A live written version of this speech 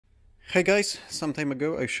Hey guys, some time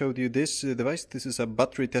ago I showed you this device. This is a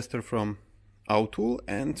battery tester from Autool,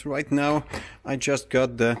 and right now I just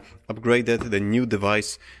got the new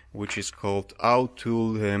device, which is called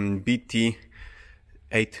Autool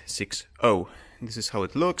BT-860. This is how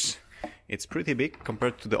it looks. It's pretty big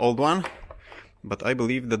compared to the old one, but I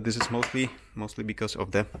believe that this is mostly because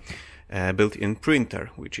of the built-in printer,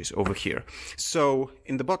 which is over here. So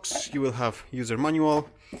in the box you will have user manual,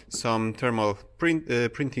 some thermal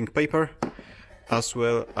printing paper, as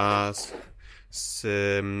well as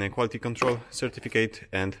some quality control certificate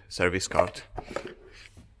and service card.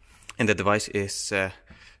 And the device is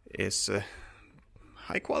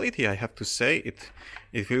high quality, I have to say.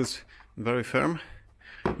 It feels very firm.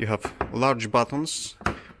 You have large buttons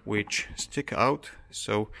which stick out,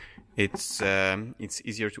 so it's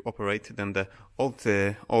easier to operate than the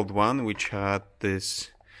old one, which had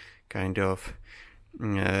this kind of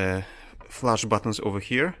flash buttons over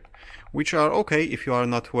here, which are okay if you are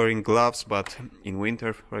not wearing gloves, but in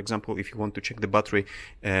winter, for example, if you want to check the battery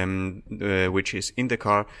which is in the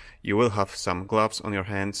car, you will have some gloves on your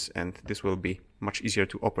hands, and this will be much easier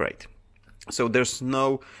to operate. So there's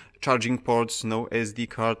no charging ports, no SD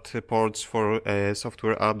card ports for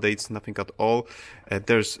software updates, nothing at all.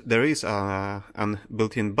 There is an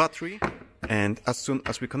built-in battery, and as soon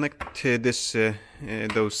as we connect those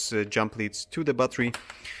jump leads to the battery,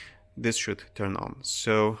 this should turn on.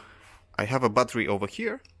 So I have a battery over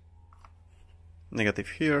here, negative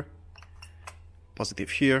here, positive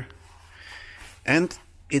here, and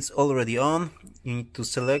it's already on. You need to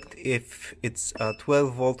select if it's a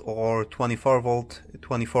 12 volt or 24 volt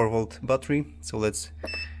battery. So let's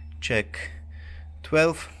check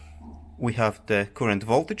 12. We have the current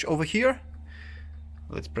voltage over here.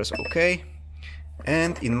 Let's press OK.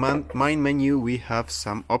 And in main menu we have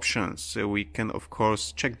some options. So we can of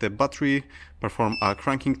course check the battery, perform a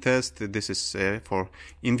cranking test. This is for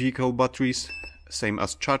in-vehicle batteries, same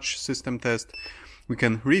as charge system test. We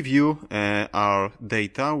can review our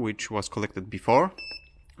data which was collected before.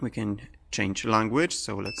 We can change language,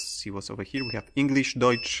 so let's see what's over here. We have English,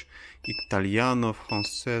 Deutsch, Italiano,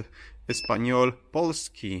 Français, Espanol,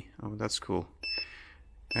 Polski. Oh, that's cool.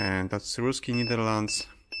 And that's Ruski, Netherlands.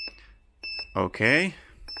 Okay.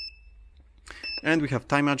 And we have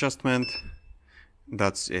time adjustment.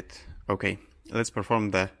 That's it. Okay, let's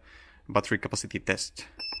perform the battery capacity test.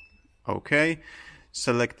 Okay.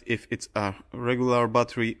 Select if it's a regular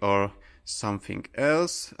battery or something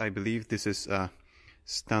else. I believe this is a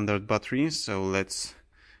standard battery, so let's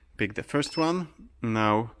pick the first one.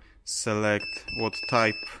 Now select what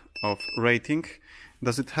type of rating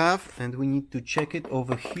does it have, and we need to check it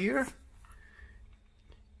over here.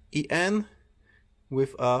 EN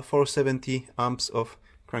with 470 amps of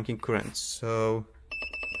cranking current. So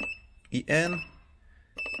EN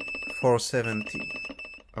 470.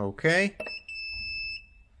 Okay.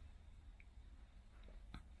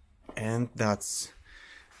 And that's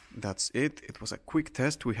it. It was a quick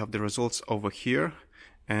test. We have the results over here,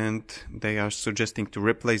 and they are suggesting to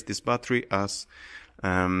replace this battery as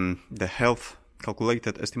the health,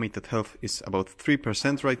 calculated estimated health, is about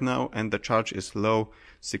 3% right now, and the charge is low,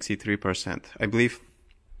 63%. I believe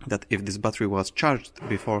that if this battery was charged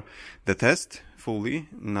before the test fully,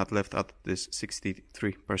 not left at this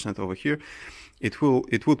 63% over here, it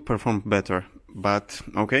would perform better. But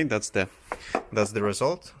okay, that's the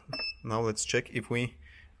result. Now let's check if we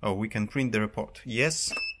can print the report.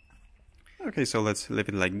 Yes. Okay, so let's leave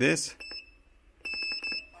it like this.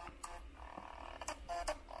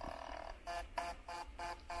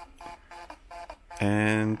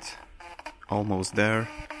 And almost there.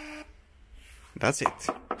 That's it.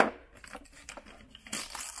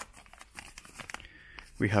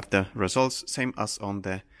 We have the results, same as on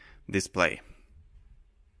the display.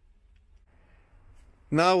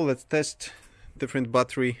 Now let's test different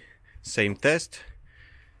battery, same test.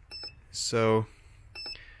 So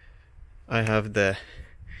I have the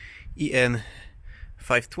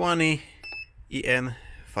EN520,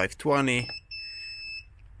 EN520.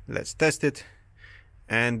 Let's test it,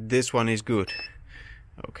 and this one is good.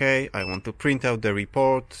 Okay, I want to print out the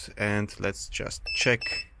report, and let's just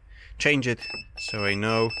change it so I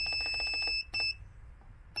know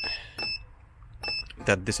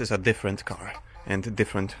that this is a different car and a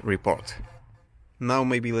different report. Now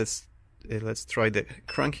maybe let's try the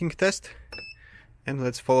cranking test, and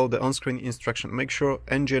let's follow the on-screen instruction. Make sure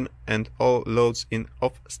engine and all loads in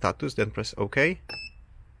off status, then press OK.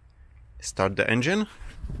 Start the engine.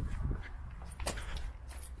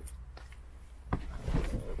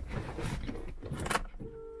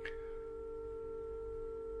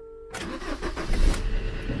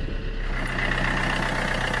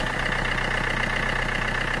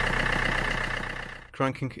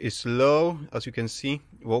 cranking is low. As you can see,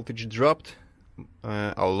 voltage dropped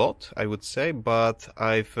a lot, I would say, but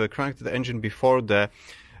I've cranked the engine before the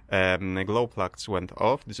glow plugs went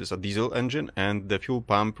off. This is a diesel engine and the fuel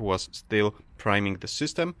pump was still priming the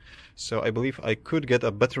system, so I believe I could get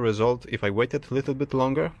a better result if I waited a little bit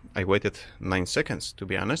longer. I waited 9 seconds, to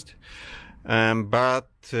be honest, but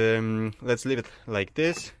let's leave it like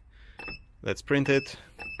this. Let's print it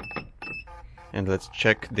and let's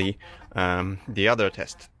check the other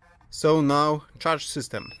test. So now charge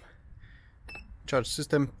system,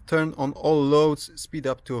 turn on all loads, speed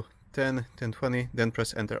up to 10, 20, then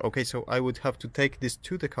press enter. Okay, so I would have to take this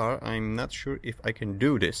to the car. I'm not sure if I can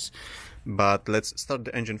do this, but let's start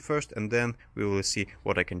the engine first and then we will see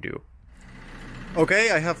what I can do.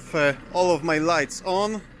 Okay, I have all of my lights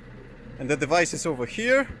on and the device is over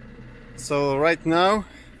here. So right now,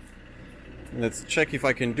 let's check if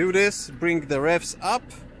I can do this. Bring the revs up.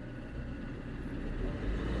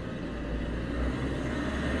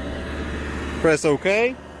 Press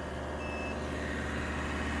OK.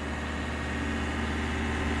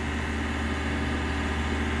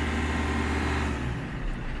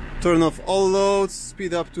 Turn off all loads,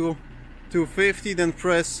 speed up to 250, then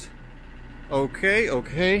press OK,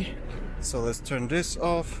 OK. So let's turn this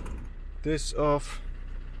off, this off,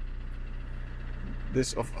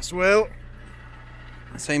 this off as well.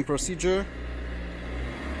 Same procedure.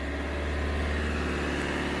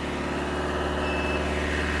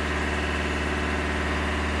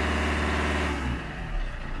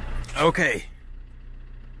 Okay.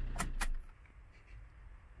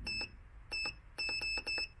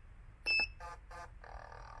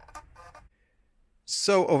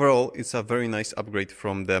 So overall, it's a very nice upgrade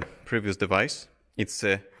from the previous device. It's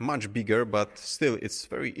much bigger, but still it's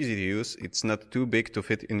very easy to use. It's not too big to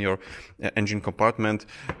fit in your engine compartment,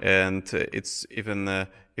 and it's even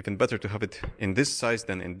better to have it in this size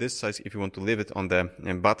than in this size if you want to leave it on the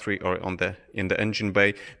battery or in the engine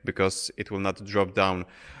bay, because it will not drop down.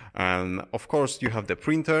 Of course, you have the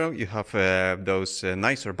printer, you have those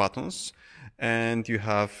nicer buttons, and you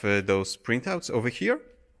have those printouts over here.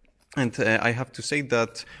 And I have to say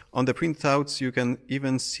that on the printouts you can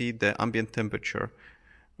even see the ambient temperature.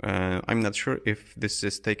 I'm not sure if this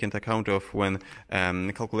is taken into account of when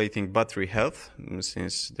calculating battery health.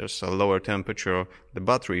 Since there's a lower temperature, the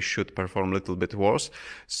battery should perform a little bit worse.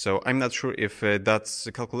 So I'm not sure if that's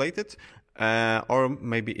calculated, or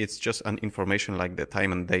maybe it's just an information like the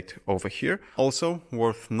time and date over here. Also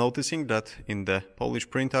worth noticing that in the Polish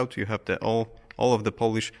printout you have all of the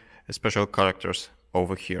Polish special characters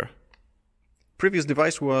over here. Previous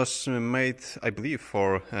device was made, I believe,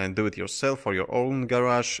 for do-it-yourself, for your own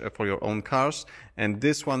garage, for your own cars, and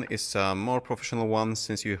this one is a more professional one,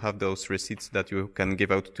 since you have those receipts that you can give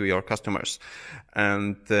out to your customers.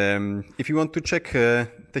 And if you want to check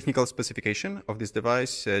technical specification of this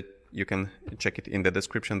device, you can check it in the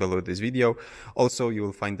description below this video. Also, you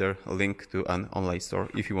will find there a link to an online store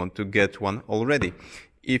if you want to get one already.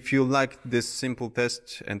 If you liked this simple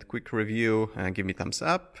test and quick review, give me thumbs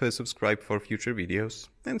up, subscribe for future videos,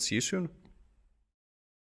 and see you soon.